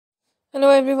Hello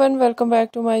everyone, welcome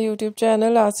back to my YouTube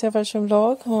channel Asya Fashion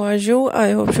Vlog. How are you?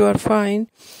 I hope you are fine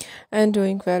and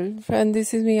doing well. Friend,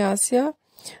 this is me Asya,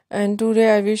 and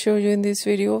today I will show you in this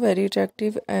video very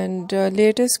attractive and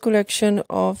latest collection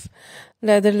of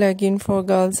leather legging for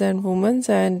girls and women.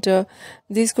 And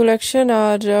these collection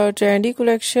are trendy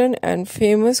collection and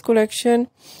famous collection.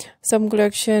 Some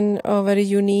collection very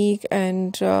unique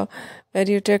and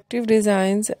very attractive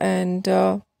designs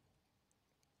and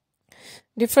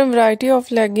different variety of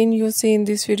legging you see in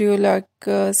this video, like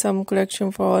some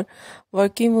collection for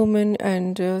working women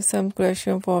and some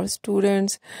collection for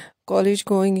students, college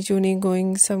going, uni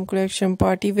going, some collection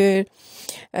party wear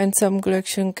and some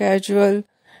collection casual,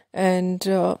 and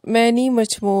many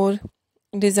much more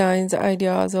designs,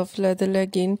 ideas of leather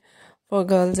legging for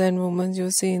girls and women you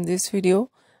see in this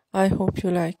video. I hope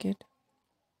you like it.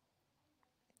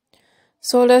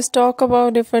 So let's talk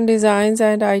about different designs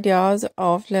and ideas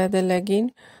of leather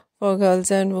legging for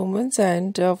girls and women.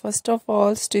 And first of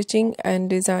all, stitching and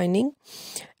designing.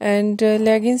 And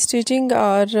legging stitching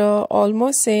are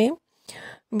almost same,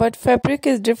 but fabric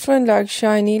is different, like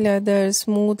shiny leather,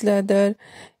 smooth leather,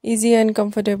 easy and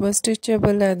comfortable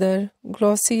stitchable leather,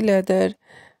 glossy leather,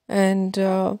 and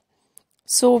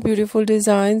so beautiful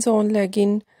designs on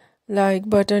legging, like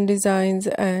button designs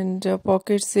and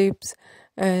pocket zips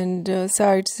and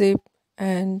side zip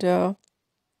and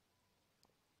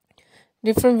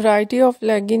different variety of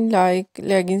legging, like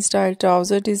legging style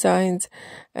trouser designs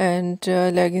and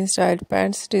legging style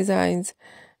pants designs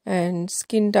and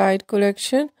skin tight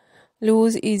collection,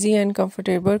 loose, easy and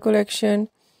comfortable collection,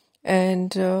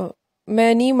 and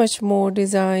many much more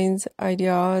designs,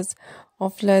 ideas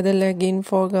of leather legging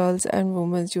for girls and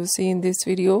women you see in this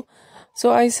video.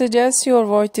 So I suggest you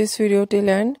watch this video till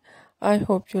end. I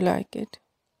hope you like it.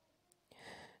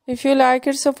 If you like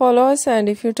it, so follow us, and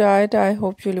if you try it, I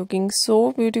hope you're looking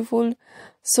so beautiful,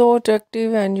 so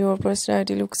attractive, and your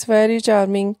personality looks very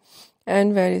charming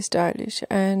and very stylish,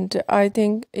 and I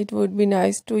think it would be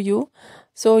nice to you,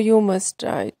 so you must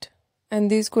try it. And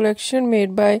this collection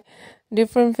made by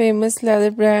different famous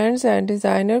leather brands and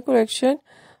designer collection,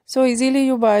 so easily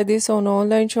you buy this on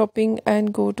online shopping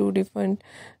and go to different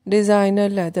designer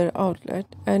leather outlet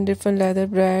and different leather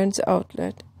brands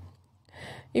outlet.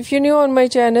 If you're new on my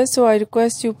channel, so I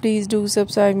request you please do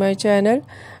subscribe my channel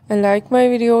and like my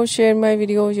video, share my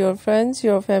video with your friends,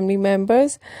 your family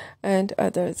members and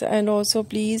others, and also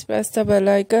please press the bell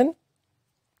icon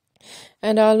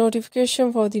and all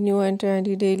notification for the new and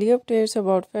trendy daily updates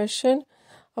about fashion,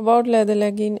 about leather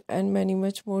legging and many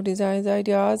much more designs,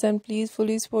 ideas, and please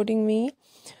fully supporting me,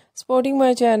 supporting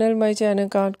my channel. My channel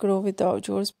can't grow without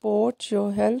your support,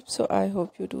 your help, so I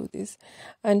hope you do this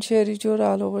and share it your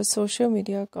all over social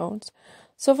media accounts.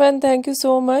 So friend, thank you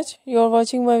so much. You're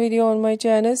watching my video on my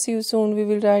channel. See you soon. We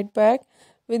will write back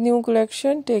with new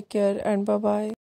collection. Take care and bye bye.